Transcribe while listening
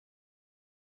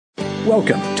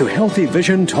Welcome to Healthy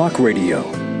Vision Talk Radio,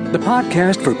 the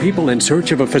podcast for people in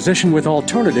search of a physician with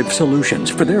alternative solutions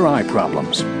for their eye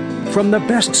problems. From the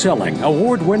best-selling,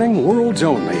 award-winning, world's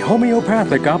only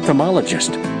homeopathic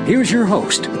ophthalmologist, here's your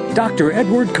host, Dr.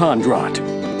 Edward Kondrot.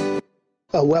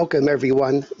 Welcome,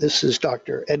 everyone. This is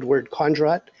Dr. Edward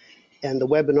Kondrot, and the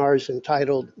webinar is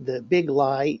entitled The Big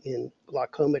Lie in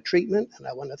Glaucoma Treatment, and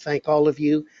I want to thank all of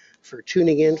you for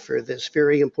tuning in for this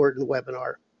very important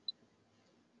webinar.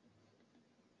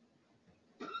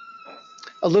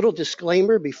 A little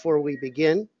disclaimer before we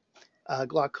begin.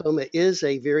 Glaucoma is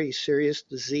a very serious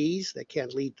disease that can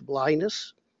lead to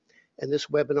blindness, and this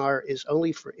webinar is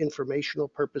only for informational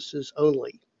purposes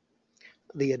only.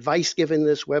 The advice given in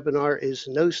this webinar is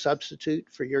no substitute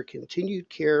for your continued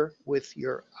care with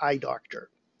your eye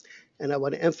doctor. And I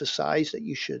want to emphasize that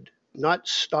you should not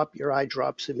stop your eye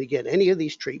drops and begin any of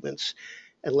these treatments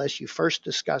unless you first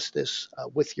discuss this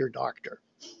with your doctor.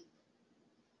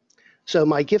 So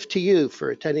my gift to you for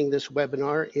attending this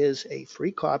webinar is a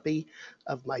free copy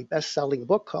of my best-selling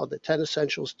book called The 10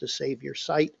 Essentials to Save Your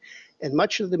Sight. And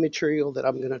much of the material that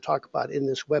I'm going to talk about in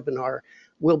this webinar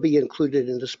will be included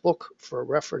in this book for a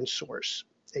reference source.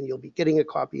 And you'll be getting a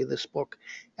copy of this book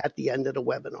at the end of the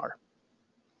webinar.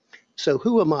 So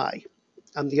who am I?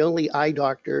 I'm the only eye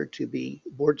doctor to be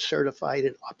board certified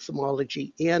in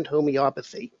ophthalmology and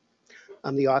homeopathy.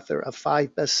 I'm the author of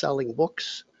 5 best-selling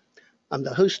books. I'm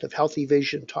the host of Healthy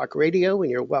Vision Talk Radio, and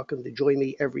you're welcome to join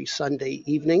me every Sunday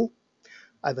evening.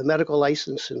 I have a medical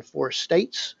license in 4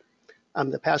 states. I'm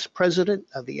the past president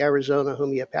of the Arizona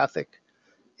Homeopathic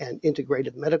and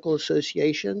Integrative Medical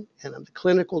Association, and I'm the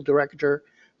clinical director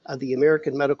of the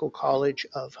American Medical College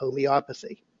of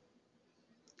Homeopathy.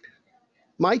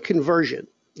 My conversion,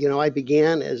 I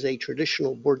began as a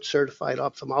traditional board certified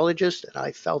ophthalmologist, and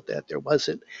I felt that there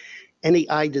wasn't any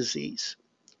eye disease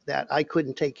that I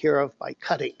couldn't take care of by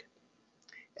cutting.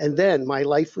 And then my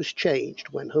life was changed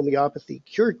when homeopathy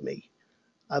cured me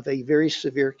of a very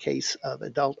severe case of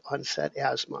adult onset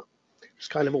asthma. It's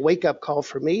kind of a wake-up call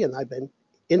for me, and I've been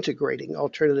integrating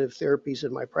alternative therapies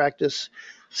in my practice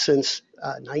since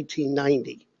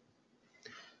 1990.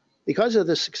 Because of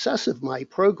the success of my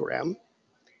program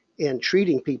in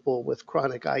treating people with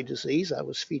chronic eye disease, I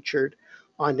was featured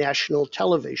on national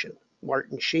television.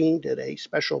 Martin Sheen did a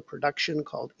special production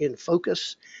called In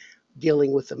Focus,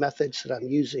 dealing with the methods that I'm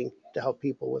using to help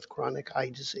people with chronic eye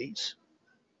disease.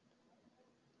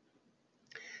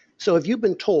 So if you've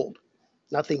been told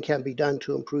nothing can be done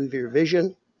to improve your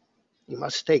vision, you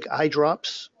must take eye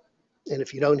drops, and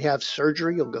if you don't have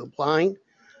surgery, you'll go blind.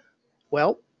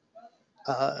 Well,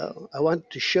 I want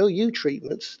to show you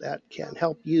treatments that can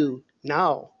help you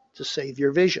now to save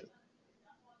your vision.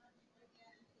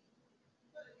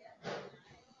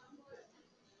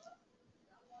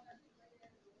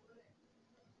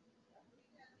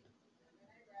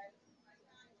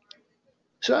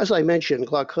 So as I mentioned,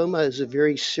 glaucoma is a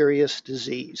very serious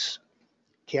disease.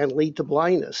 It can lead to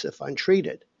blindness if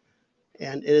untreated.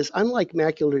 And it is unlike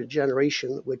macular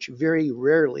degeneration, which very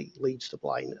rarely leads to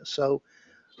blindness. So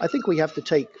I think we have to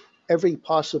take every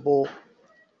possible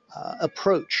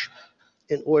approach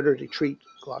in order to treat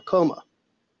glaucoma.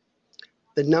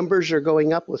 The numbers are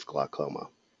going up with glaucoma.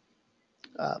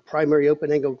 Primary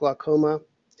open-angle glaucoma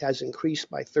has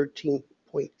increased by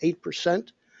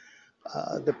 13.8%.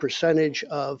 The percentage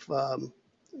of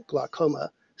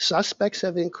glaucoma suspects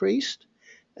have increased,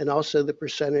 and also the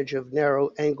percentage of narrow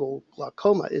angle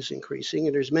glaucoma is increasing.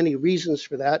 And there's many reasons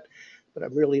for that, but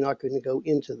I'm really not going to go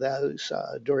into those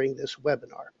during this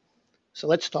webinar. So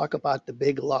let's talk about the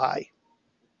big lie.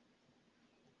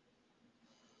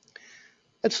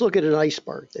 Let's look at an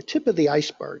iceberg. The tip of the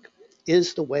iceberg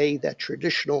is the way that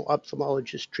traditional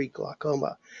ophthalmologists treat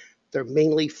glaucoma. They're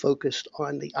mainly focused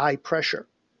on the eye pressure.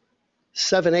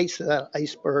 7/8 of that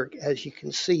iceberg, as you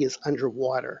can see, is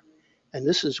underwater. And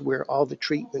this is where all the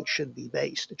treatment should be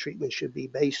based. The treatment should be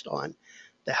based on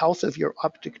the health of your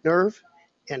optic nerve,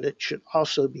 and it should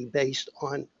also be based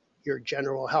on your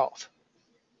general health.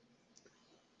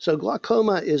 So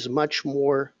glaucoma is much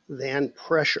more than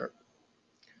pressure.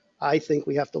 I think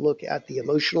we have to look at the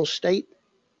emotional state.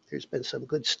 There's been some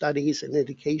good studies and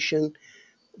indication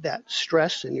that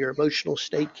stress in your emotional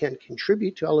state can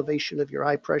contribute to elevation of your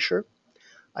eye pressure.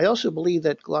 I also believe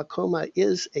that glaucoma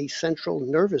is a central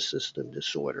nervous system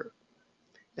disorder.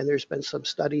 And there's been some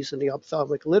studies in the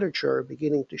ophthalmic literature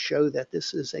beginning to show that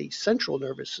this is a central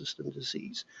nervous system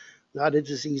disease, not a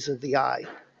disease of the eye.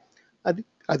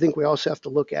 I think we also have to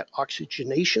look at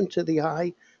oxygenation to the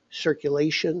eye,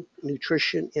 circulation,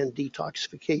 nutrition, and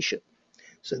detoxification.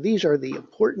 So these are the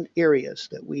important areas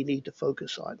that we need to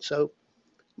focus on. So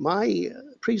my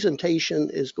presentation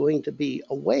is going to be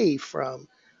away from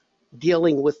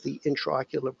dealing with the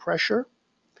intraocular pressure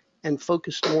and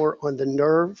focused more on the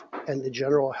nerve and the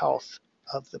general health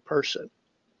of the person.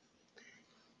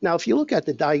 Now, if you look at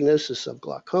the diagnosis of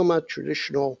glaucoma,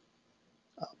 traditional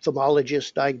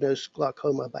ophthalmologists diagnose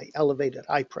glaucoma by elevated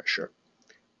eye pressure.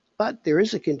 But there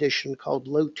is a condition called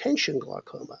low tension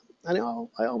glaucoma. And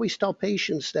I always tell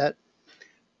patients that,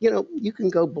 you can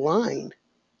go blind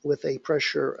with a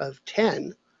pressure of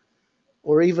 10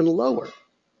 or even lower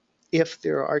if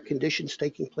there are conditions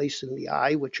taking place in the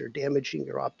eye which are damaging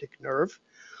your optic nerve,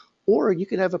 or you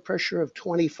can have a pressure of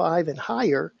 25 and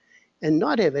higher and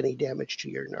not have any damage to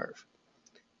your nerve.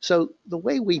 So the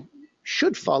way we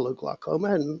should follow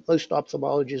glaucoma, and most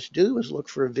ophthalmologists do, is look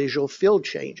for visual field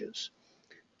changes,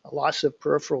 a loss of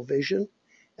peripheral vision,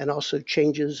 and also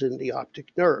changes in the optic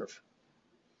nerve.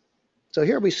 So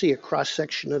here we see a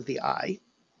cross-section of the eye,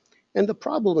 and the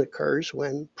problem occurs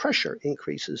when pressure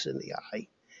increases in the eye,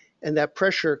 and that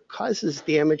pressure causes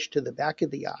damage to the back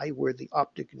of the eye where the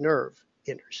optic nerve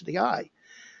enters the eye.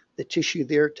 The tissue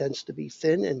there tends to be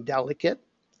thin and delicate,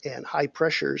 and high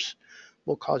pressures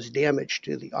will cause damage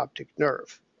to the optic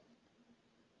nerve.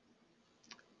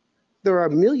 There are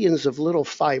millions of little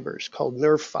fibers called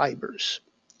nerve fibers,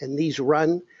 and these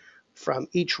run from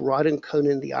each rod and cone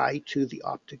in the eye to the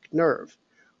optic nerve.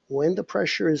 When the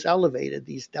pressure is elevated,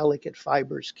 these delicate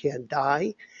fibers can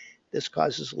die. This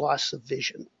causes loss of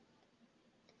vision.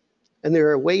 And there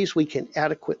are ways we can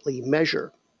adequately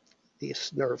measure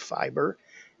this nerve fiber,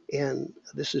 and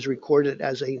this is recorded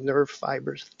as a nerve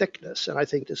fiber's thickness. And I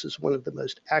think this is one of the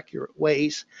most accurate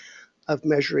ways of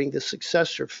measuring the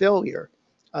success or failure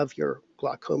of your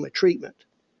glaucoma treatment.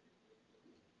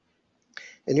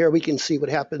 And here we can see what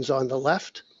happens on the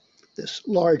left. This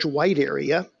large white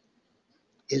area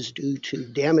is due to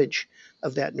damage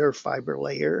of that nerve fiber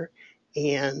layer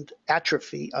and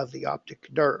atrophy of the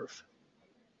optic nerve.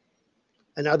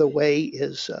 Another way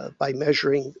is by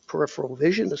measuring peripheral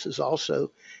vision. This is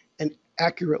also an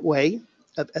accurate way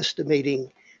of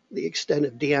estimating the extent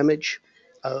of damage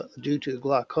due to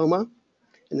glaucoma.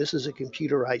 And this is a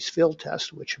computerized field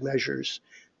test which measures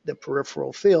the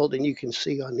peripheral field. And you can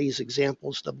see on these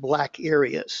examples, the black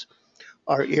areas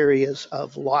are areas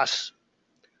of loss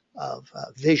of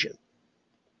vision.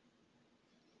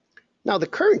 Now, the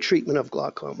current treatment of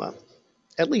glaucoma,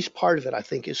 at least part of it, I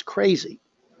think, is crazy.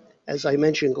 As I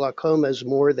mentioned, glaucoma is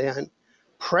more than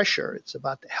pressure. It's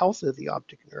about the health of the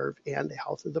optic nerve and the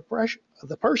health of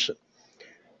the person.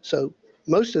 So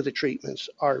most of the treatments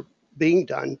are being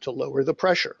done to lower the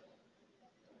pressure.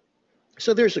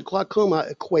 So there's a glaucoma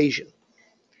equation.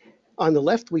 On the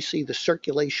left, we see the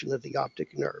circulation of the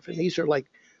optic nerve. And these are like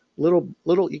little,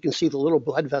 you can see the little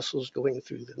blood vessels going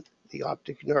through the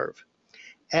optic nerve.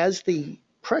 As the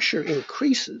pressure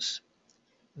increases,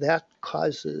 that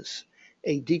causes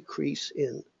a decrease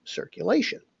in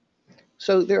circulation.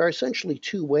 So there are essentially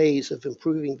two ways of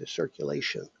improving the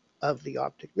circulation of the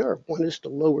optic nerve. One is to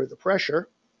lower the pressure.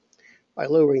 By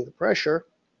lowering the pressure,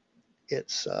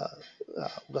 it's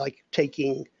like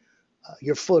taking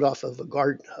your foot off of a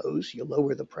garden hose. You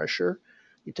lower the pressure.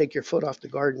 You take your foot off the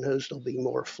garden hose, there'll be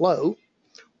more flow.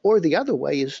 Or the other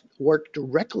way is work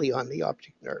directly on the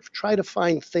optic nerve. Try to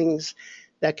find things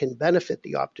that can benefit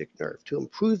the optic nerve to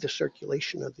improve the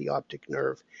circulation of the optic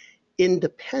nerve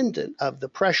independent of the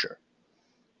pressure.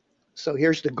 So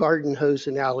here's the garden hose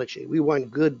analogy. We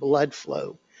want good blood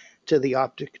flow to the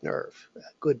optic nerve.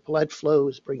 Good blood flow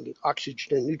is bringing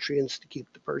oxygen and nutrients to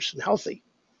keep the person healthy.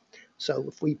 So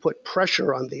if we put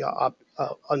pressure on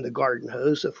the garden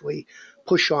hose, if we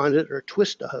push on it or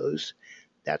twist a hose,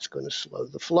 that's going to slow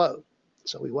the flow.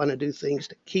 So we want to do things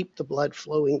to keep the blood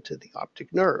flowing to the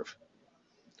optic nerve.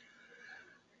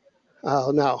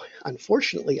 Now,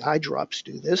 unfortunately, eye drops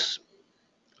do this,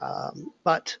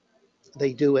 but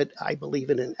they do it, I believe,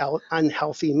 in an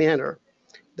unhealthy manner.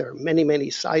 There are many, many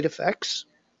side effects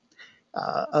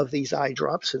of these eye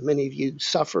drops, and many of you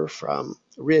suffer from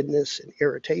redness and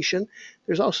irritation.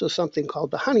 There's also something called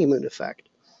the honeymoon effect,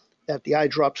 that the eye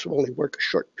drops will only work a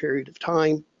short period of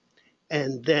time,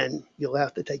 and then you'll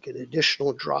have to take an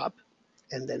additional drop.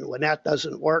 And then when that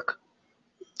doesn't work,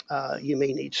 you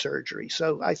may need surgery.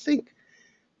 So I think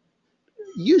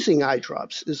using eye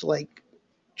drops is like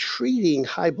treating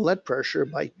high blood pressure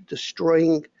by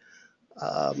destroying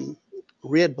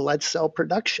red blood cell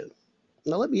production.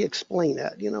 Now let me explain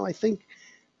that. I think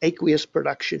aqueous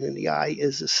production in the eye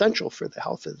is essential for the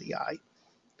health of the eye.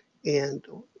 And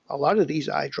a lot of these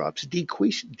eye drops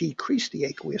decrease the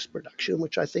aqueous production,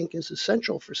 which I think is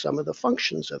essential for some of the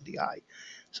functions of the eye.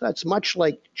 So that's much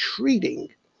like treating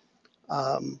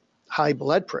high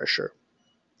blood pressure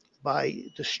by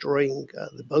destroying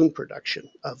the bone production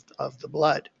of the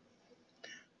blood.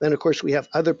 Then, of course, we have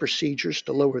other procedures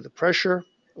to lower the pressure,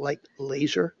 like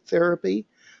laser therapy.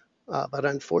 But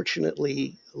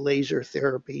unfortunately, laser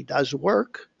therapy does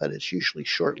work, but it's usually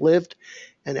short-lived.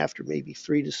 And after maybe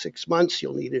 3 to 6 months,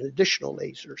 you'll need an additional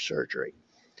laser surgery.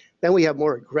 Then we have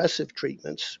more aggressive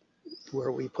treatments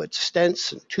where we put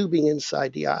stents and tubing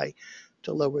inside the eye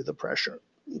to lower the pressure.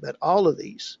 But all of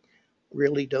these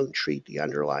really don't treat the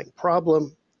underlying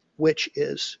problem, which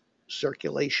is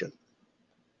circulation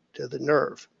to the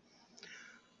nerve.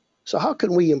 So how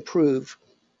can we improve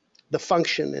the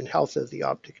function and health of the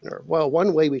optic nerve? Well,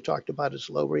 one way we talked about is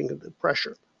lowering the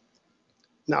pressure.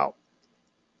 Now,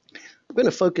 I'm going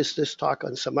to focus this talk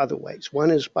on some other ways.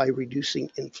 One is by reducing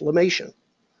inflammation,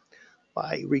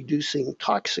 by reducing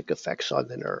toxic effects on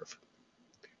the nerve,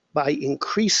 by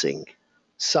increasing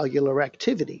cellular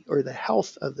activity or the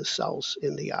health of the cells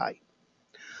in the eye.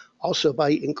 Also by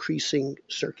increasing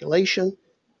circulation,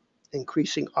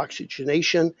 increasing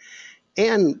oxygenation,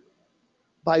 and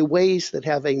by ways that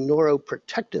have a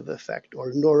neuroprotective effect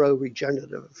or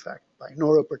neuroregenerative effect. By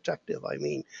neuroprotective, I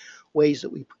mean ways that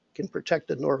we can protect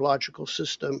the neurological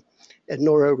system, and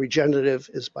neuroregenerative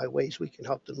is by ways we can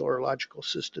help the neurological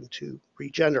system to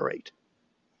regenerate.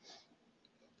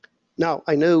 Now,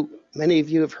 I know many of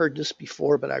you have heard this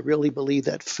before, but I really believe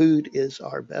that food is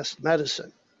our best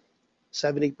medicine.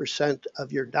 70%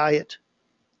 of your diet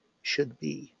should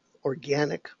be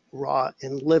organic, raw,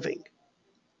 and living.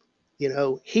 You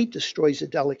know, heat destroys a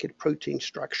delicate protein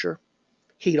structure.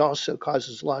 Heat also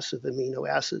causes loss of amino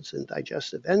acids and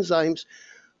digestive enzymes,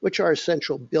 which are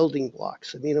essential building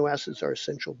blocks. Amino acids are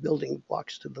essential building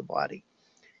blocks to the body.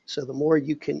 So the more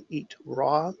you can eat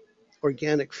raw,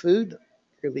 organic food,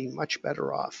 you're going to be much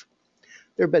better off.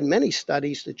 There have been many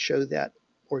studies that show that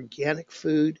organic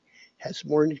food has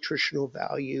more nutritional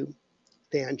value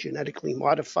than genetically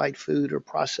modified food or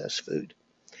processed food.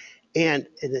 And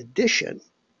in addition,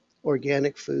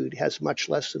 organic food has much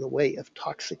less in the way of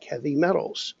toxic heavy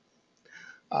metals.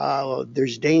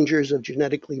 There's dangers of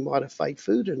genetically modified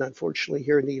food, and unfortunately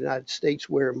here in the United States,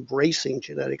 we're embracing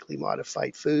genetically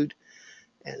modified food,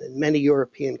 and in many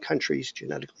European countries,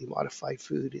 genetically modified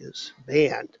food is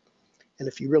banned. And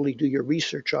if you really do your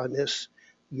research on this,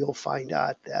 you'll find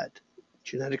out that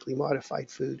genetically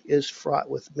modified food is fraught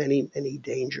with many, many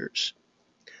dangers.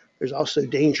 There's also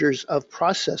dangers of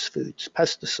processed foods,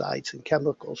 pesticides and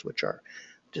chemicals, which are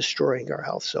destroying our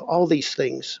health. So all these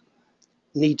things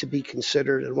need to be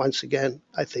considered. And once again,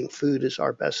 I think food is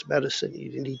our best medicine.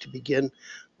 You need to begin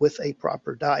with a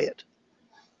proper diet.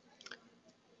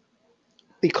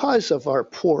 Because of our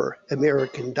poor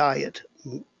American diet,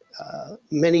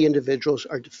 many individuals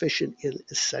are deficient in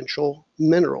essential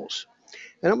minerals.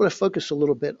 And I'm going to focus a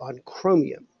little bit on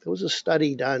chromium. There was a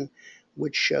study done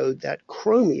which showed that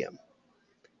chromium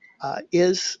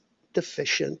is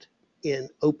deficient in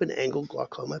open-angle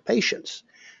glaucoma patients.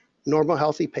 Normal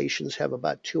healthy patients have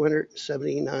about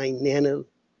 279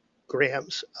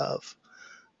 nanograms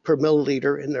per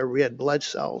milliliter in their red blood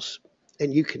cells.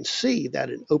 And you can see that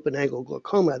in open-angle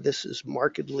glaucoma, this is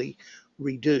markedly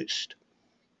reduced.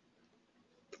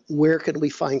 Where can we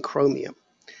find chromium?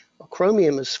 Well,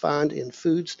 chromium is found in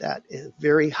foods that are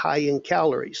very high in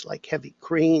calories, like heavy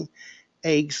cream,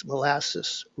 eggs,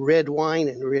 molasses, red wine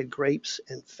and red grapes,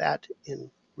 and fat in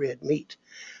red meat.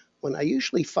 When I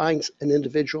usually find an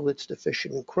individual that's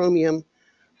deficient in chromium,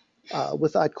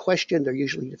 without question, they're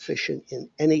usually deficient in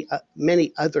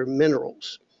many other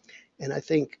minerals. And I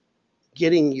think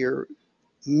getting your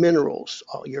minerals,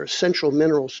 your essential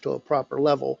minerals to a proper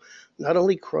level, not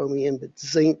only chromium, but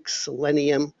zinc,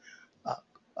 selenium,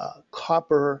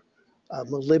 copper,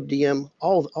 molybdenum,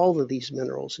 all of these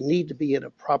minerals need to be at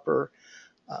a proper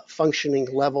functioning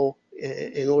level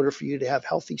in order for you to have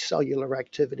healthy cellular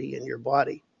activity in your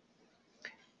body.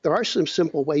 There are some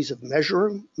simple ways of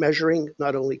measuring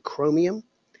not only chromium,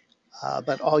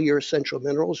 but all your essential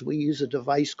minerals. We use a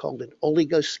device called an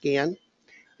oligoscan.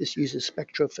 This uses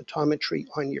spectrophotometry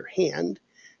on your hand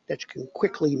that can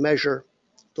quickly measure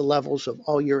the levels of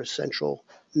all your essential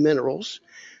minerals.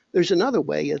 There's another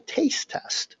way, a taste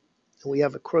test. And we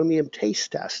have a chromium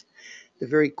taste test to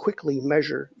very quickly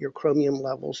measure your chromium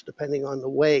levels depending on the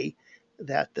way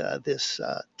that this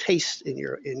tastes in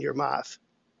your mouth.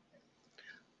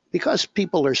 Because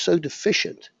people are so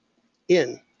deficient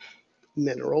in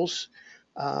minerals,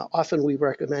 often we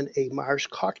recommend a Mars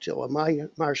cocktail. A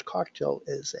Mars cocktail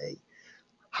is a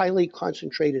highly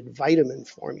concentrated vitamin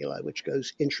formula which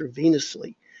goes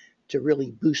intravenously to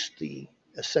really boost the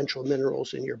essential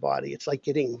minerals in your body. It's like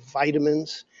getting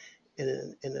vitamins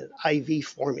in an IV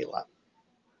formula.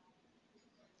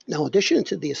 Now, in addition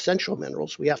to the essential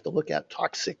minerals, we have to look at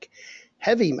toxic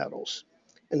heavy metals.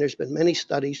 And there's been many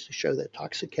studies to show that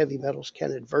toxic heavy metals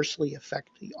can adversely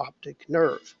affect the optic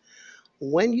nerve.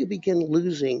 When you begin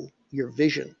losing your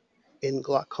vision in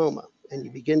glaucoma and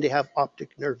you begin to have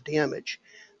optic nerve damage,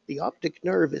 the optic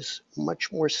nerve is much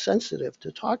more sensitive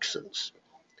to toxins.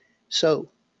 So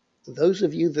those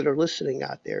of you that are listening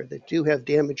out there that do have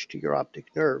damage to your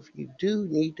optic nerve, you do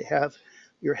need to have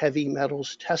your heavy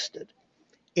metals tested.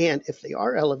 And if they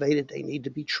are elevated, they need to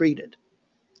be treated.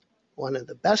 One of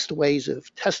the best ways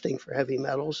of testing for heavy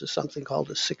metals is something called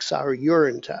a 6-hour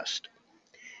urine test.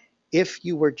 If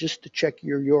you were just to check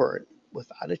your urine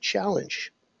without a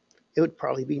challenge, it would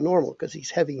probably be normal because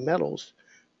these heavy metals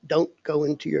don't go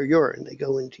into your urine. They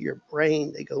go into your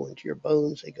brain, they go into your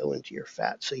bones, they go into your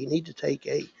fat. So you need to take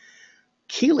a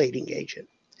chelating agent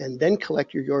and then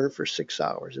collect your urine for 6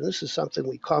 hours. And this is something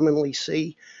we commonly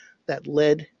see, that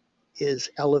lead is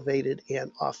elevated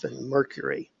and often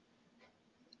mercury.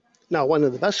 Now, one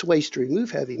of the best ways to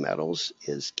remove heavy metals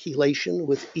is chelation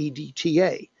with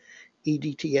EDTA.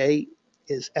 EDTA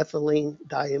is ethylene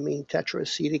diamine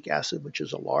tetraacetic acid, which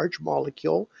is a large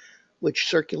molecule which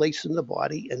circulates in the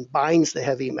body and binds the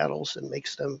heavy metals and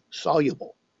makes them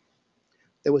soluble.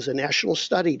 There was a national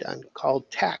study done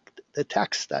called TACT, the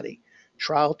TACT study,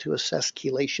 Trial to Assess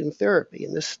Chelation Therapy.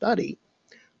 And this study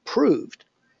proved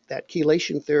that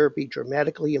chelation therapy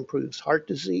dramatically improves heart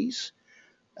disease,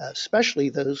 especially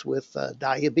those with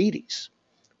diabetes.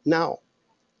 Now,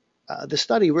 the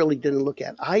study really didn't look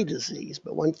at eye disease,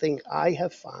 but one thing I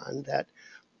have found that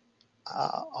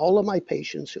all of my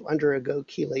patients who undergo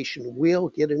chelation will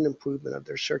get an improvement of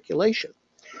their circulation.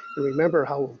 And remember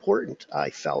how important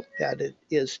I felt that it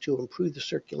is to improve the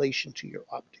circulation to your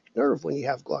optic nerve when you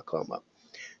have glaucoma.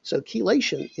 So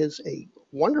chelation is a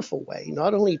wonderful way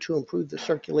not only to improve the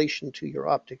circulation to your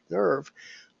optic nerve,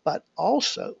 but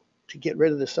also to get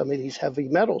rid of some of these heavy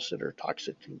metals that are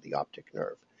toxic to the optic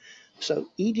nerve. So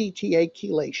EDTA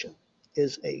chelation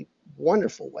is a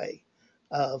wonderful way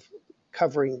of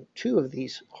covering two of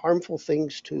these harmful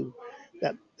things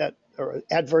that are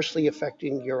adversely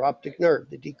affecting your optic nerve,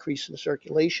 the decrease in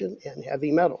circulation and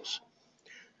heavy metals.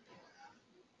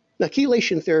 Now,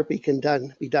 chelation therapy can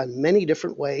be done many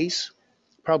different ways.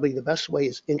 Probably the best way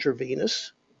is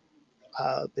intravenous,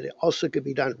 but it also could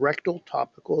be done rectal,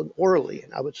 topical, and orally.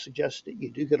 And I would suggest that you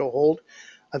do get a hold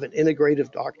of an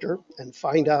integrative doctor and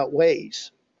find out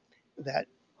ways that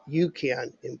you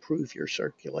can improve your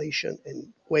circulation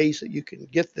and ways that you can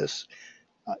get this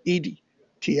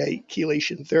EDTA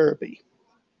chelation therapy.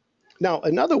 Now,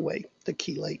 another way to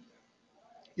chelate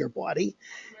your body,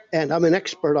 and I'm an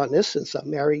expert on this since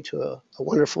I'm married to a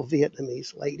wonderful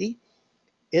Vietnamese lady,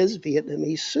 is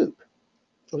Vietnamese soup.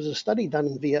 There was a study done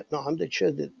in Vietnam that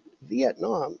showed that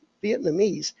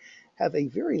Vietnamese have a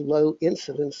very low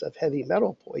incidence of heavy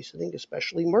metal poisoning,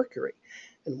 especially mercury.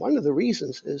 And one of the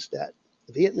reasons is that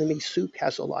Vietnamese soup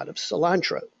has a lot of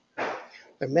cilantro. There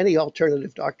are many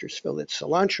alternative doctors feel that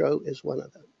cilantro is one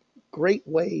of the great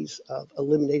ways of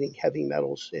eliminating heavy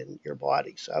metals in your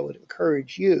body. So I would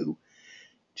encourage you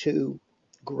to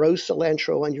grow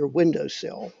cilantro on your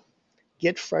windowsill,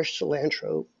 get fresh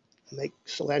cilantro, make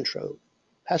cilantro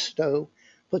pesto,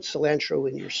 put cilantro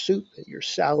in your soup, in your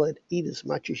salad, eat as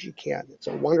much as you can. It's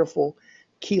a wonderful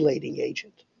chelating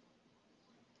agent.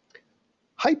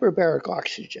 Hyperbaric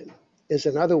oxygen is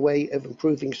another way of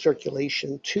improving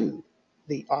circulation to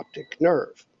the optic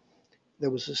nerve. There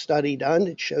was a study done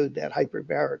that showed that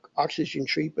hyperbaric oxygen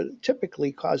treatment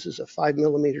typically causes a 5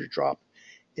 millimeter drop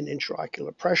in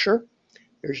intraocular pressure.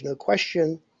 There's no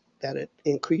question that it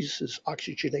increases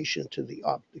oxygenation to the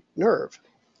optic nerve.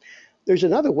 There's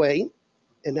another way,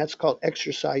 and that's called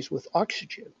exercise with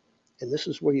oxygen. And this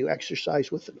is where you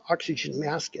exercise with an oxygen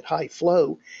mask at high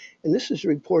flow. And this is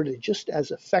reported just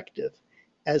as effective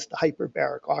as the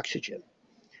hyperbaric oxygen.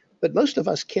 But most of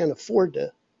us can't afford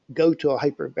to go to a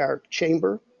hyperbaric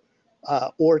chamber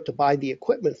or to buy the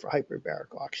equipment for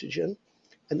hyperbaric oxygen.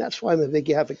 And that's why I'm a big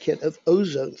advocate of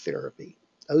ozone therapy.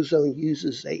 Ozone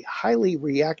uses a highly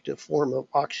reactive form of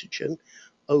oxygen,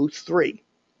 O3.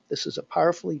 This is a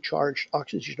powerfully charged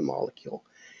oxygen molecule.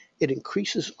 It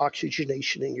increases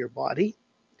oxygenation in your body.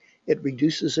 It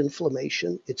reduces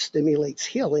inflammation. It stimulates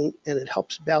healing, and it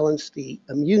helps balance the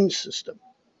immune system.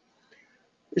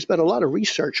 There's been a lot of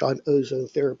research on ozone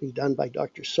therapy done by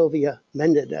Dr. Silvia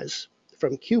Mendez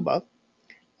from Cuba.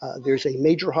 There's a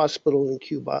major hospital in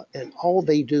Cuba, and all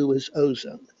they do is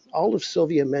ozone. All of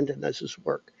Silvia Mendez's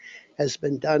work has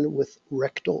been done with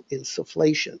rectal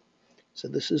insufflation. So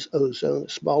this is ozone, a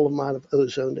small amount of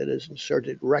ozone that is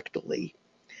inserted rectally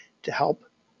to help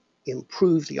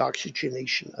improve the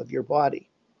oxygenation of your body.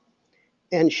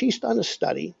 And she's done a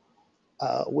study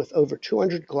with over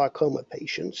 200 glaucoma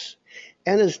patients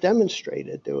and has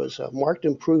demonstrated there was a marked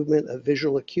improvement of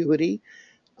visual acuity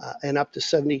in up to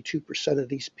 72% of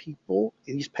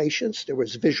these patients. There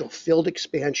was visual field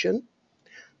expansion.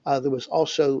 There was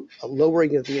also a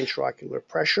lowering of the intraocular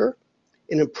pressure,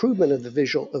 an improvement of the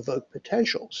visual evoked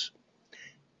potentials.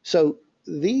 So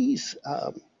these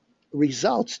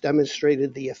results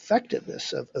demonstrated the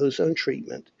effectiveness of ozone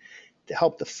treatment to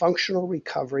help the functional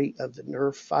recovery of the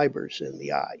nerve fibers in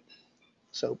the eye.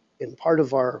 So in part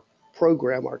of our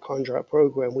program, our ConDrop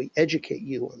program, we educate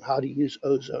you on how to use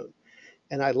ozone.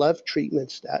 And I love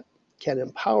treatments that can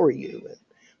empower you. And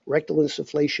rectal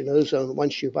insufflation ozone,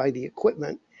 once you buy the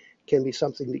equipment, can be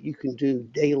something that you can do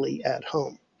daily at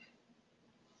home.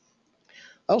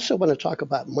 I also want to talk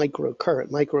about microcurrent.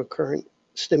 Microcurrent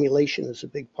stimulation is a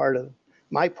big part of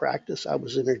my practice. I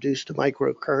was introduced to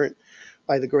microcurrent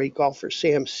by the great golfer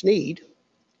Sam Snead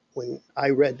when I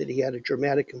read that he had a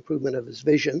dramatic improvement of his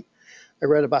vision. I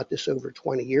read about this over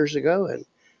 20 years ago, and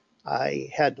I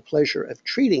had the pleasure of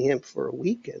treating him for a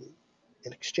week, and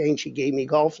in exchange, he gave me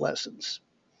golf lessons.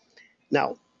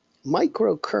 Now,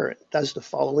 microcurrent does the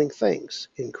following things: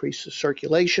 increases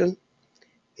circulation,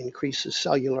 increases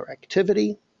cellular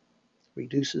activity,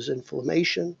 reduces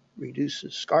inflammation,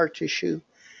 reduces scar tissue,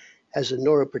 has a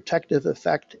neuroprotective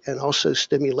effect, and also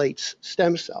stimulates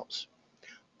stem cells.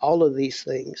 All of these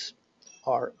things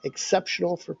are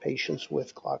exceptional for patients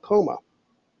with glaucoma.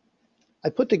 I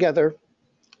put together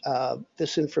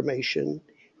this information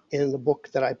in the book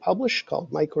that I published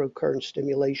called Microcurrent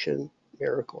Stimulation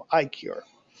Miracle Eye Cure.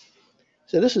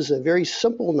 So this is a very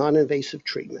simple, non-invasive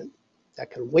treatment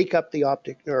that can wake up the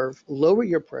optic nerve, lower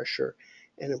your pressure,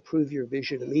 and improve your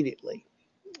vision immediately.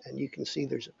 And you can see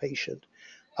there's a patient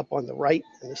up on the right,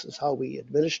 and this is how we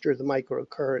administer the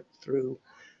microcurrent through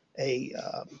a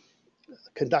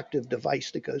conductive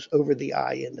device that goes over the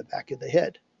eye and the back of the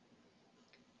head.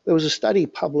 There was a study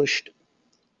published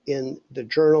in the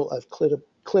Journal of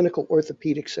Clinical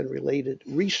Orthopedics and Related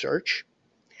Research,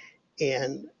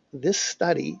 and this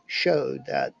study showed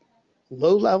that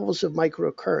low levels of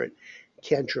microcurrent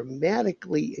can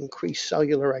dramatically increase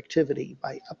cellular activity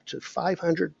by up to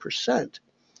 500%.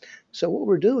 So what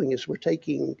we're doing is we're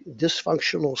taking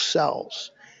dysfunctional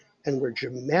cells and we're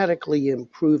dramatically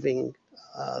improving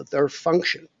their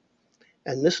function.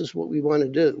 And this is what we want to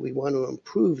do. We want to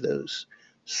improve those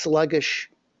sluggish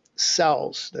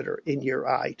cells that are in your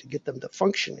eye to get them to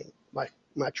functioning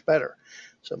much better.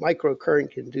 So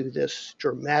microcurrent can do this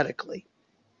dramatically.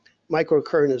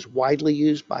 Microcurrent is widely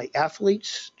used by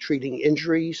athletes, treating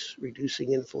injuries,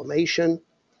 reducing inflammation,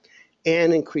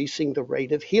 and increasing the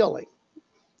rate of healing.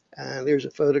 And there's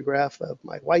a photograph of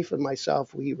my wife and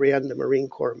myself. We ran the Marine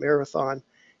Corps Marathon,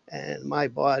 and my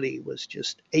body was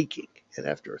just aching. And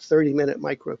after a 30-minute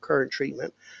microcurrent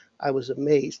treatment, I was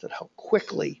amazed at how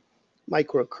quickly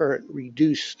microcurrent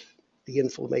reduced the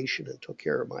inflammation and took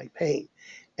care of my pain.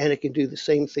 And it can do the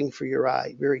same thing for your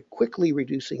eye, very quickly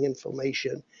reducing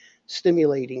inflammation,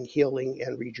 stimulating healing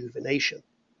and rejuvenation.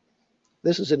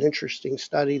 This is an interesting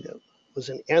study that was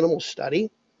an animal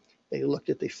study. They looked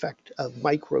at the effect of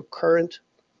microcurrent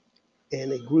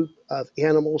in a group of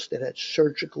animals that had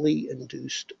surgically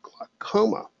induced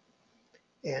glaucoma.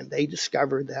 And they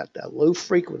discovered that the low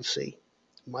frequency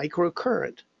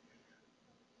microcurrent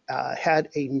had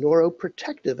a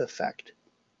neuroprotective effect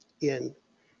in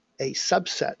a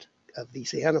subset of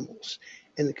these animals.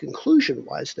 And the conclusion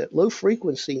was that low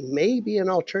frequency may be an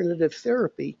alternative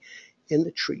therapy in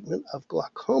the treatment of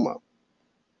glaucoma.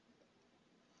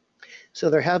 So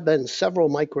there have been several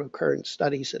microcurrent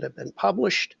studies that have been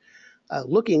published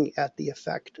looking at the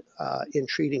effect in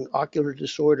treating ocular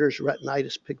disorders,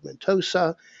 retinitis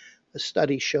pigmentosa, a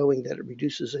study showing that it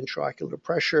reduces intraocular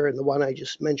pressure, and the one I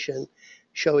just mentioned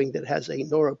showing that it has a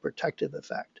neuroprotective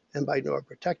effect. And by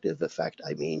neuroprotective effect,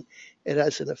 I mean it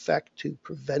has an effect to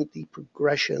prevent the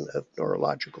progression of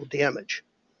neurological damage.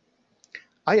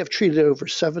 I have treated over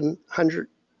 700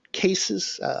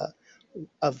 cases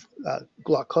of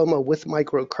glaucoma with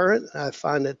microcurrent. I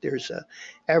find that there's an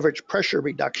average pressure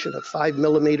reduction of 5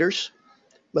 millimeters.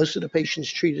 Most of the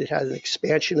patients treated had an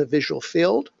expansion of visual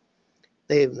field.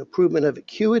 They have an improvement of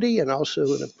acuity and also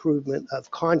an improvement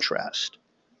of contrast.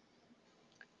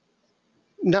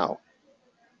 Now,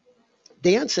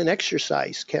 dance and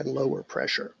exercise can lower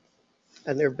pressure.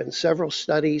 And there have been several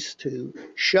studies to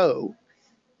show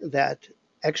that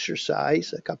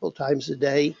exercise a couple times a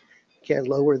day can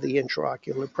lower the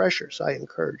intraocular pressure. So I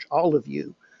encourage all of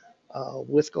you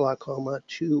with glaucoma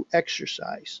to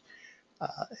exercise.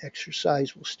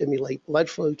 Exercise will stimulate blood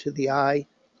flow to the eye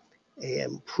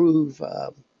and improve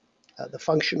the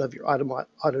function of your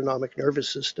autonomic nervous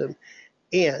system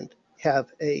and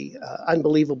have a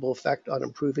unbelievable effect on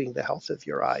improving the health of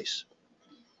your eyes.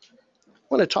 I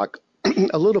want to talk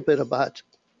a little bit about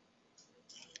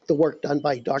the work done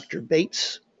by Dr.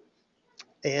 Bates.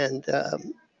 And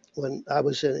when I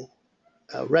was a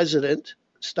resident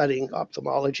studying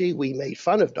ophthalmology, we made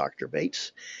fun of Dr.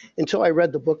 Bates until I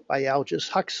read the book by Aldous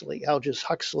Huxley. Aldous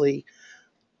Huxley,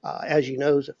 as you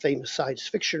know, is a famous science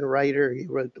fiction writer. He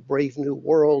wrote The Brave New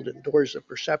World and Doors of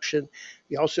Perception.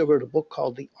 He also wrote a book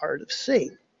called The Art of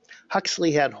Seeing.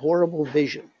 Huxley had horrible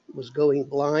vision, was going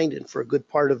blind, and for a good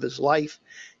part of his life,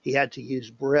 he had to use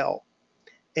Braille.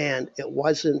 And it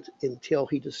wasn't until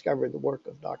he discovered the work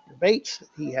of Dr. Bates that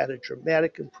he had a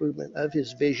dramatic improvement of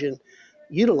his vision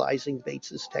utilizing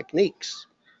Bates's techniques.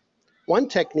 One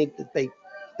technique that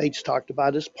Bates talked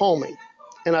about is palming.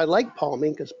 And I like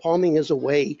palming because palming is a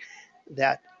way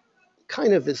that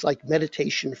kind of is like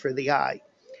meditation for the eye.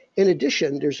 In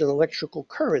addition, there's an electrical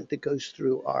current that goes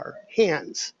through our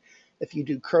hands. If you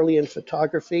do Kirlian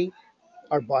photography,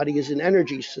 our body is an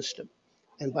energy system.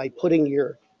 And by putting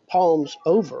your palms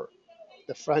over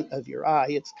the front of your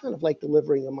eye, it's kind of like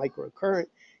delivering a microcurrent.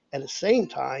 At the same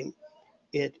time,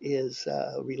 it is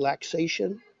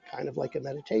relaxation, kind of like a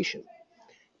meditation.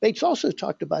 Bates also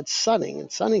talked about sunning,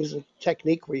 and sunning is a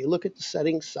technique where you look at the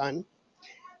setting sun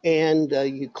and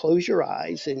you close your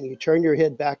eyes and you turn your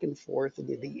head back and forth, and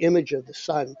the image of the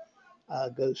sun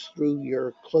goes through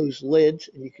your closed lids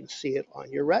and you can see it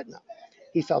on your retina.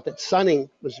 He felt that sunning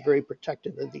was very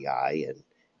protective of the eye and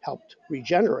helped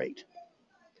regenerate.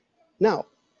 Now,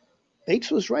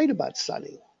 Bates was right about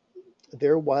sunning.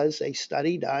 There was a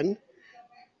study done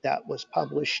that was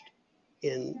published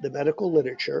in the medical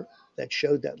literature that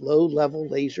showed that low-level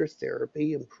laser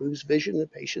therapy improves vision in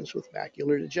patients with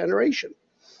macular degeneration.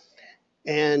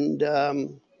 And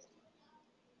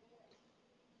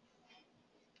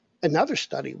another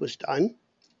study was done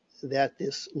that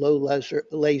this low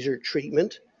laser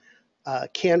treatment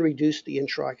can reduce the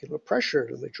intraocular pressure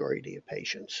in the majority of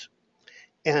patients.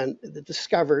 And they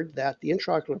discovered that the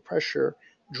intraocular pressure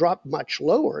dropped much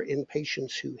lower in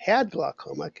patients who had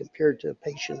glaucoma compared to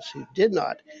patients who did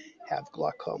not have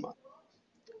glaucoma.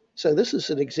 So this is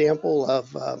an example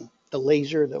of the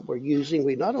laser that we're using.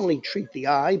 We not only treat the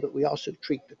eye, but we also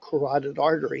treat the carotid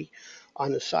artery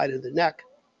on the side of the neck.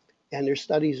 And there's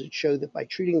studies that show that by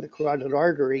treating the carotid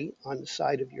artery on the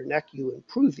side of your neck, you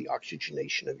improve the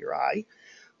oxygenation of your eye.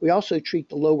 We also treat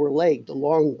the lower leg, the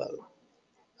long bone.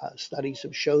 Studies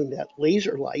have shown that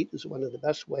laser light is one of the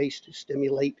best ways to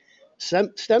stimulate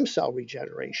stem cell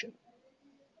regeneration.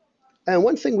 And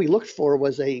one thing we looked for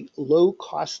was a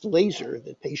low-cost laser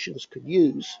that patients could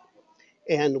use.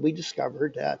 And we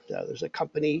discovered that there's a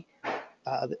company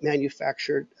that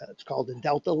manufactured, it's called the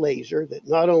Delta Laser, that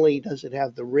not only does it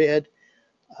have the red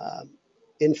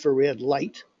infrared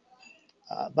light,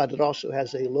 but it also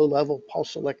has a low-level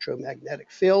pulse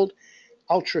electromagnetic field,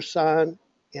 ultrasound,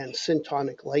 and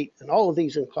syntonic light, and all of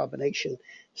these in combination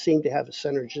seem to have a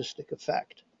synergistic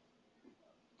effect.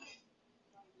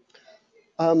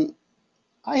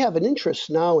 I have an interest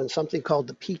now in something called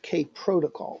the PK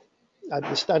protocol. I've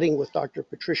been studying with Dr.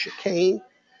 Patricia Kane,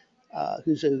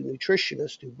 who's a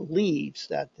nutritionist who believes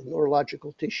that the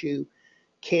neurological tissue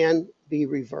can be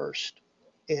reversed.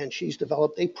 And she's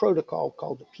developed a protocol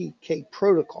called the PK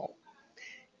protocol.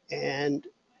 And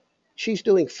she's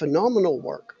doing phenomenal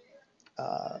work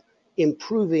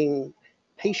improving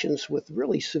patients with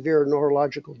really severe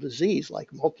neurological disease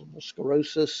like multiple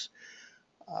sclerosis,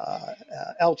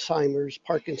 Alzheimer's,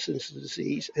 Parkinson's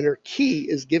disease, and her key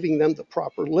is giving them the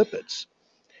proper lipids.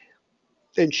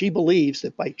 And she believes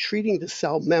that by treating the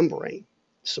cell membrane,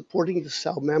 supporting the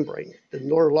cell membrane, the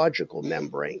neurological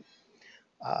membrane,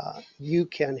 you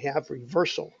can have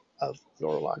reversal of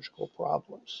neurological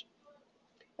problems.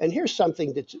 And here's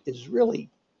something that is really,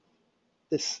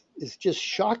 this is just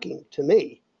shocking to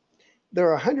me. There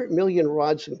are 100 million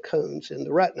rods and cones in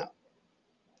the retina,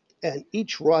 and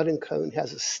each rod and cone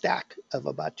has a stack of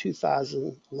about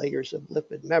 2,000 layers of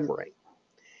lipid membrane.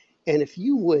 And if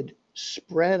you would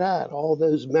spread out all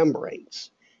those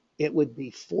membranes, it would be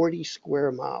 40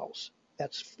 square miles.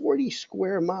 That's 40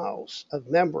 square miles of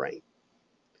membrane.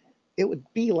 It would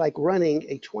be like running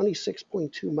a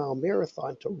 26.2-mile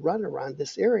marathon to run around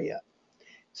this area.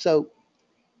 So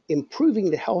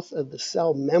improving the health of the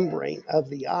cell membrane of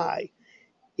the eye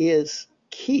is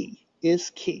key.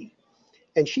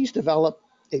 And she's developed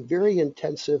a very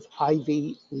intensive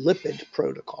IV lipid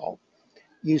protocol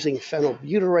using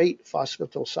phenylbutyrate,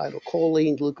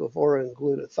 phosphatidylcholine, glucophora, and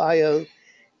glutathione.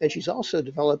 And she's also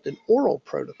developed an oral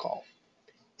protocol.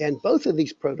 And both of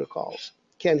these protocols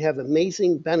can have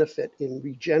amazing benefit in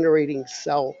regenerating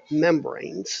cell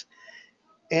membranes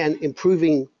and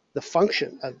improving the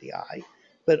function of the eye.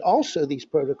 But also these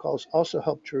protocols also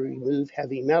help to remove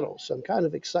heavy metals. So I'm kind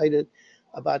of excited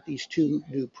about these two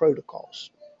new protocols.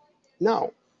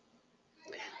 Now,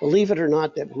 believe it or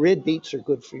not, that red beets are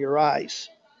good for your eyes.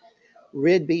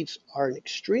 Red beets are an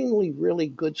extremely, really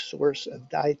good source of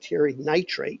dietary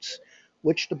nitrates,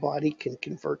 which the body can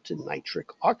convert to nitric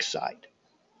oxide.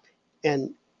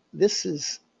 And this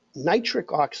is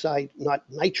nitric oxide, not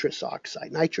nitrous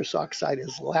oxide. Nitrous oxide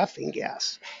is laughing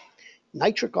gas.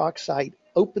 Nitric oxide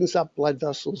opens up blood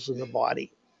vessels in the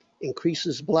body,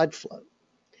 increases blood flow,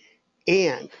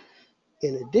 and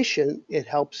in addition, it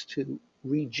helps to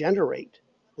regenerate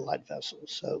blood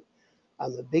vessels. So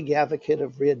I'm a big advocate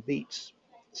of red beets.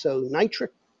 So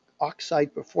nitric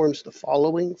oxide performs the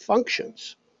following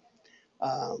functions.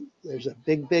 There's a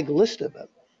big list of them.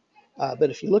 But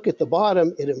if you look at the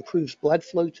bottom, it improves blood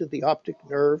flow to the optic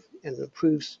nerve and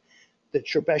improves the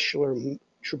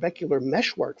trabecular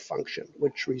meshwork function,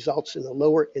 which results in a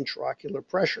lower intraocular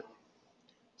pressure.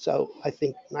 So I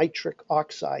think nitric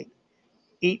oxide,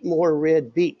 eat more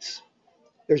red beets.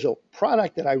 There's a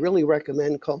product that I really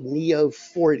recommend called Neo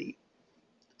 40.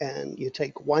 And you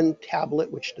take one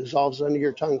tablet, which dissolves under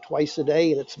your tongue twice a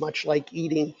day, and it's much like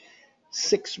eating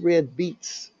 6 red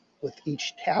beets with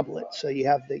each tablet. So you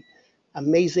have the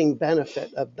amazing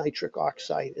benefit of nitric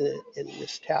oxide in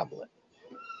this tablet.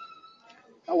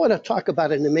 I want to talk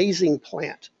about an amazing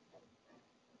plant.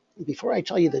 Before I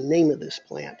tell you the name of this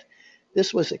plant,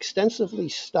 this was extensively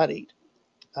studied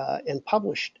and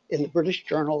published in the British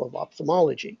Journal of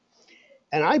Ophthalmology.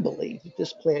 And I believe that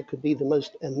this plant could be the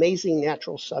most amazing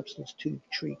natural substance to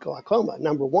treat glaucoma.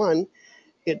 Number one,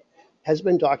 it has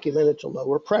been documented to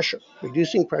lower pressure,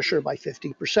 reducing pressure by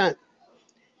 50%.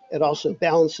 It also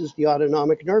balances the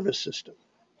autonomic nervous system.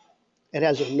 It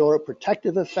has a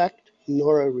neuroprotective effect,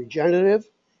 neuroregenerative,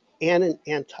 and an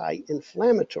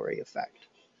anti-inflammatory effect.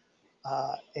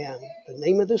 And the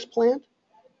name of this plant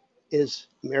is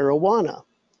marijuana.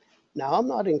 Now, I'm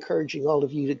not encouraging all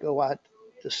of you to go out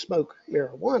to smoke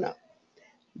marijuana,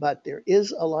 but there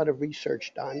is a lot of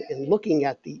research done in looking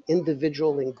at the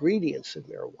individual ingredients of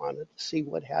marijuana to see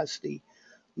what has the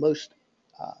most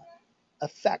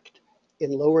effect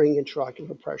in lowering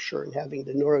intraocular pressure and having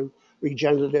the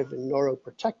neuroregenerative and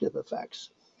neuroprotective effects.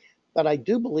 But I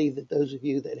do believe that those of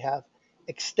you that have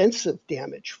extensive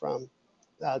damage from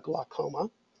glaucoma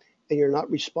and you're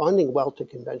not responding well to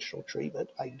conventional treatment,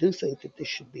 I do think that this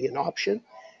should be an option.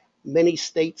 Many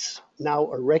states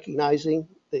now are recognizing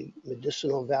the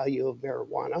medicinal value of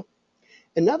marijuana.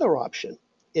 Another option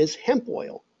is hemp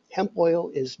oil. Hemp oil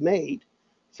is made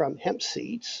from hemp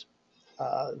seeds,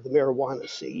 the marijuana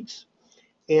seeds,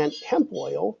 and hemp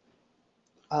oil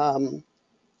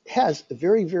has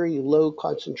very low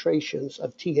concentrations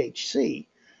of THC,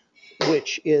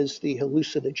 which is the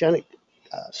hallucinogenic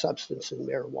substance in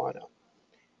marijuana.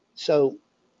 So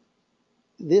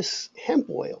this hemp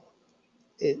oil,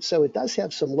 it does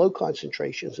have some low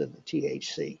concentrations of the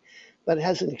THC, but it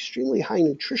has an extremely high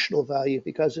nutritional value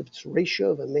because of its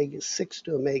ratio of omega-6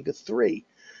 to omega-3,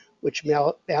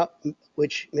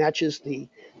 which matches the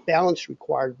balance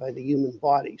required by the human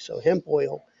body. So hemp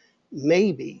oil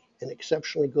may be an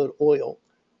exceptionally good oil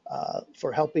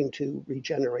for helping to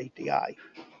regenerate the eye.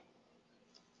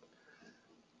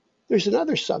 There's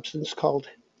another substance called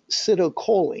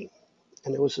citicoline,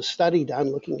 and there was a study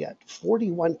done looking at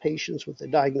 41 patients with a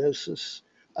diagnosis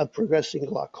of progressing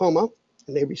glaucoma,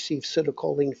 and they received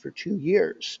citicoline for 2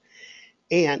 years.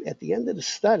 And at the end of the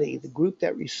study, the group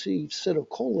that received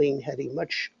citicoline had a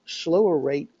much slower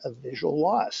rate of visual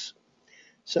loss.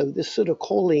 So this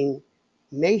citicoline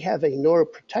may have a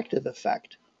neuroprotective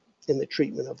effect in the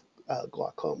treatment of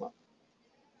glaucoma.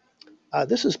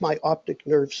 This is my optic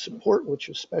nerve support, which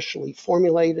is specially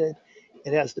formulated.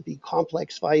 It has the B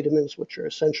complex vitamins, which are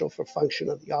essential for function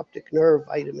of the optic nerve,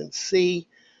 vitamin C,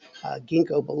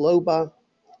 ginkgo biloba,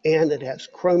 and it has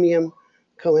chromium,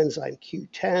 coenzyme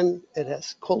Q10. It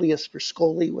has Coleus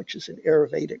friscoli, which is an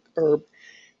Ayurvedic herb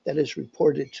that is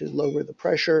reported to lower the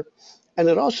pressure. And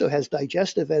it also has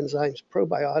digestive enzymes,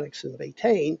 probiotics, and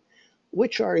betaine,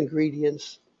 which are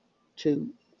ingredients to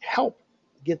help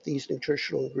get these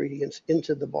nutritional ingredients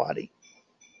into the body.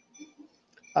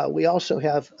 We also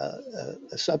have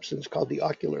a substance called the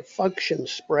ocular function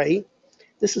spray.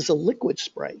 This is a liquid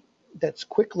spray that's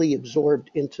quickly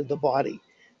absorbed into the body.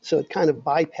 So it kind of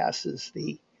bypasses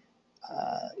the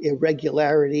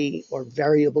irregularity or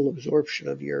variable absorption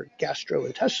of your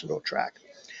gastrointestinal tract.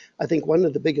 I think one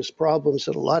of the biggest problems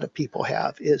that a lot of people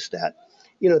have is that,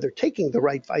 they're taking the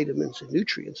right vitamins and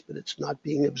nutrients, but it's not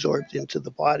being absorbed into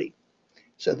the body.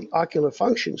 So the ocular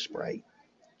function spray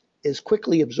is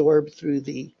quickly absorbed through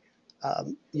the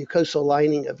mucosal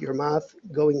lining of your mouth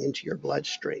going into your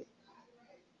bloodstream.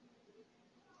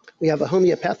 We have a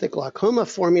homeopathic glaucoma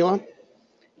formula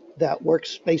that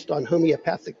works based on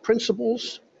homeopathic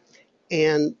principles,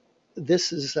 and this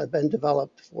has been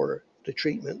developed for the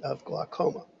treatment of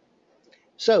glaucoma.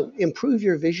 So, improve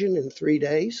your vision in 3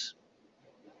 days.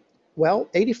 Well,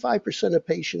 85% of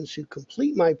patients who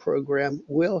complete my program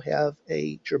will have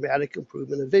a dramatic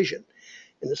improvement of vision.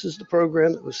 And this is the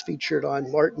program that was featured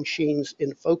on Martin Sheen's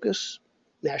In Focus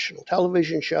national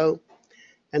television show.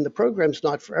 And the program's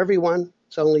not for everyone.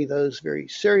 It's only those very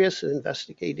serious and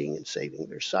investigating and saving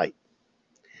their sight.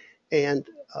 And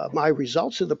my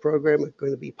results of the program are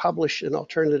going to be published in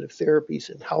Alternative Therapies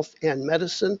in Health and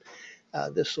Medicine.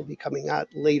 This will be coming out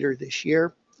later this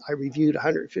year. I reviewed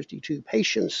 152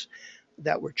 patients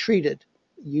that were treated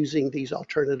using these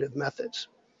alternative methods.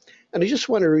 And I just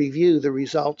want to review the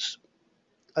results,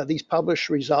 these published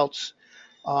results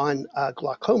on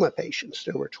glaucoma patients.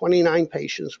 There were 29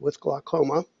 patients with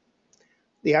glaucoma.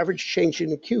 The average change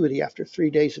in acuity after 3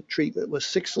 days of treatment was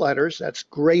 6 letters. That's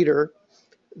greater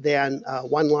than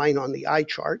 1 line on the eye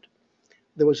chart.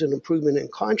 There was an improvement in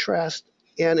contrast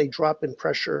and a drop in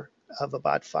pressure of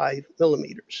about 5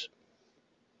 millimeters.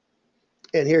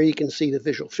 And here you can see the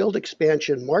visual field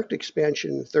expansion, marked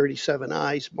expansion in 37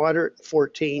 eyes, moderate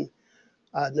 14,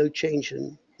 no change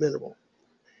in minimal.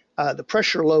 The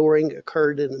pressure lowering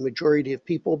occurred in the majority of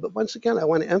people, but once again, I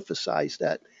want to emphasize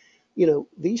that,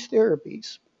 these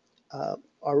therapies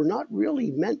are not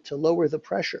really meant to lower the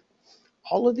pressure.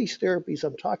 All of these therapies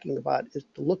I'm talking about is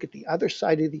to look at the other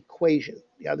side of the equation.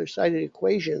 The other side of the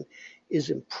equation is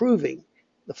improving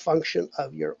the function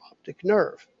of your optic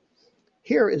nerve.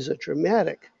 Here is a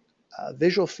dramatic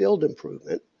visual field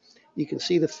improvement. You can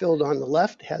see the field on the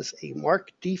left has a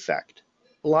marked defect,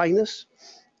 blindness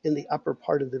in the upper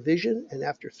part of the vision, and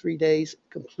after 3 days,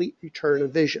 complete return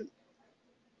of vision.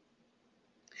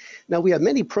 Now, we have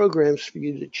many programs for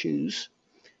you to choose.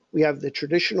 We have the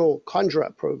traditional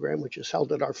ConDrop program, which is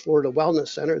held at our Florida Wellness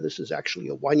Center. This is actually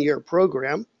a 1-year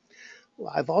program.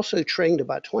 I've also trained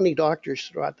about 20 doctors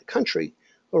throughout the country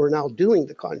who are now doing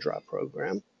the ConDrop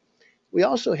program. We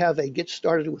also have a Get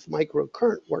Started with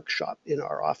Microcurrent workshop in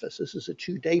our office. This is a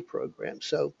 2-day program.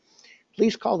 So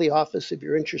please call the office if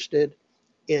you're interested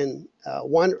in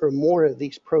one or more of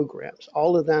these programs.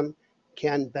 All of them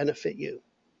can benefit you.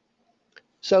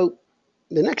 So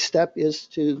the next step is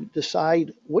to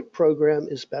decide what program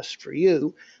is best for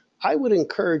you. I would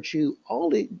encourage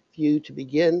all of you to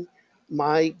begin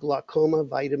my glaucoma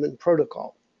vitamin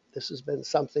protocol. This has been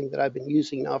something that I've been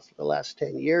using now for the last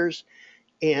 10 years,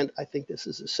 and I think this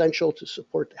is essential to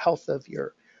support the health of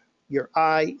your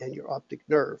eye and your optic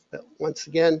nerve. But once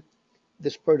again,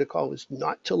 this protocol is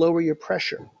not to lower your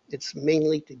pressure. It's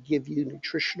mainly to give you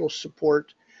nutritional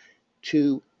support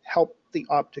to help the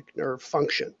optic nerve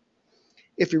function.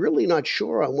 If you're really not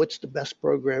sure on what's the best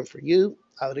program for you,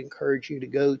 I would encourage you to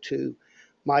go to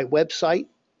my website.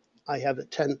 I have a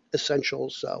 10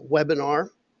 Essentials webinar.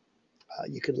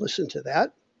 You can listen to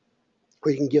that,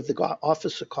 or you can give the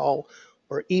office a call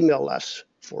or email us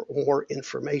for more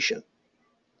information.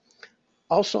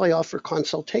 Also, I offer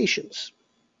consultations.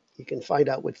 You can find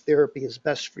out what therapy is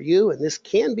best for you, and this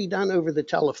can be done over the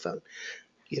telephone.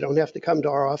 You don't have to come to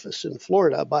our office in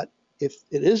Florida, but if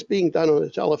it is being done on the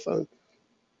telephone,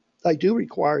 I do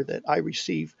require that I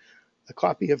receive a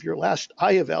copy of your last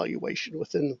eye evaluation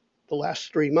within the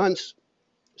last 3 months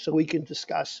so we can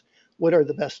discuss what are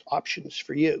the best options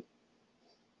for you.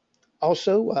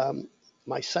 Also,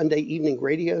 my Sunday evening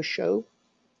radio show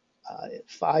at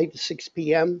 5 to 6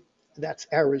 p.m., that's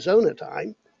Arizona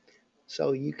time.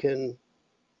 So you can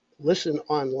listen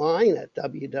online at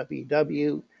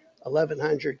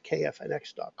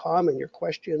www.1100kfnx.com, and your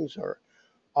questions are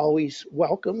always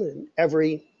welcome. And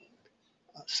every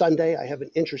Sunday, I have an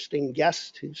interesting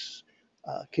guest who's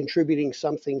contributing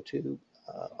something to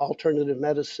alternative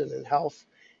medicine and health,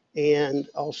 and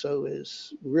also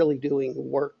is really doing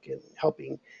work and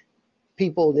helping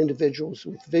people and individuals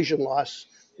with vision loss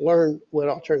learn what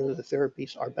alternative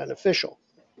therapies are beneficial.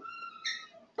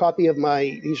 Copy of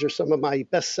these are some of my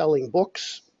best-selling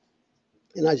books.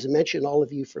 And as I mentioned, all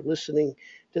of you for listening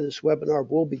to this webinar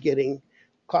will be getting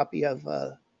a copy of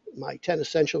my 10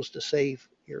 Essentials to Save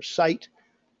Your Sight.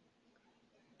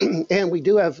 And we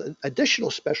do have an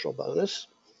additional special bonus.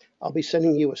 I'll be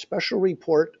sending you a special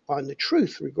report on the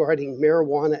truth regarding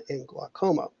marijuana and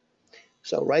glaucoma.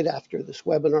 So right after this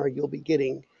webinar, you'll be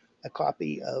getting a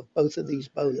copy of both of these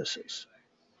bonuses.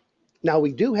 Now,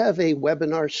 we do have a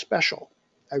webinar special.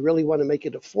 I really want to make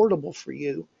it affordable for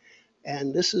you.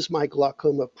 And this is my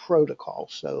glaucoma protocol.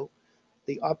 So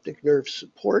the optic nerve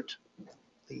support,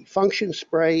 the function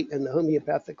spray, and the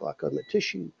homeopathic glaucoma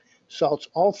tissue salts,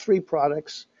 all three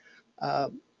products.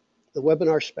 The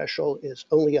webinar special is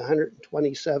only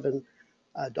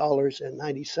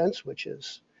 $127.90, which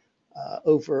is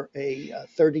over a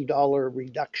 $30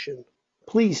 reduction.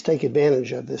 Please take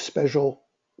advantage of this special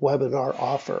webinar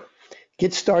offer.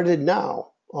 Get started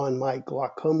now on my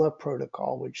glaucoma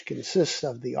protocol, which consists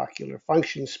of the ocular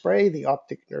function spray, the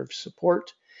optic nerve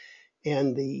support,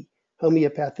 and the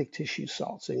homeopathic tissue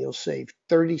salts, and you'll save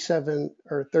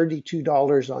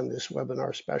 $32 on this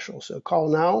webinar special. So call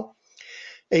now,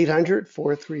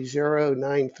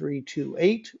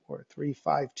 800-430-9328 or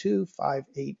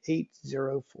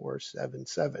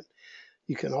 352-588-0477.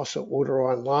 You can also order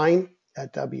online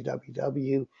at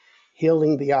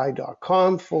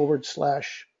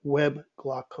www.healingtheeye.com/web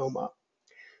glaucoma.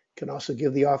 You can also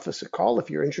give the office a call if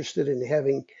you're interested in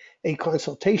having a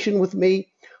consultation with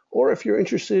me, or if you're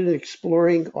interested in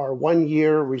exploring our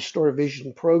 1-year Restore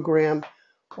Vision program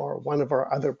or one of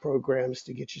our other programs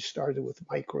to get you started with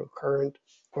microcurrent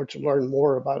or to learn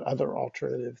more about other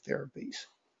alternative therapies.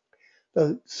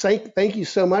 So thank you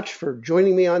so much for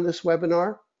joining me on this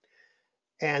webinar.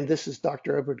 And this is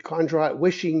Dr. Edward Condrat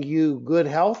wishing you good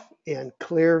health and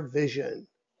clear vision.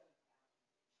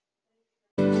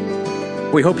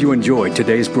 We hope you enjoyed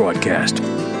today's broadcast.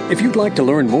 If you'd like to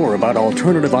learn more about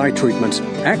alternative eye treatments,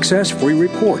 access free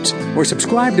reports, or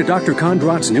subscribe to Dr.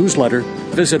 Condrat's newsletter,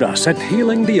 visit us at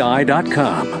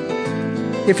healingtheeye.com.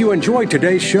 If you enjoyed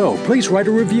today's show, please write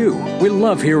a review. We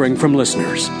love hearing from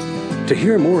listeners. To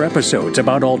hear more episodes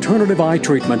about alternative eye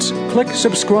treatments, click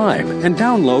subscribe and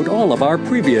download all of our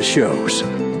previous shows.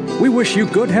 We wish you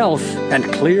good health and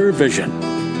clear vision.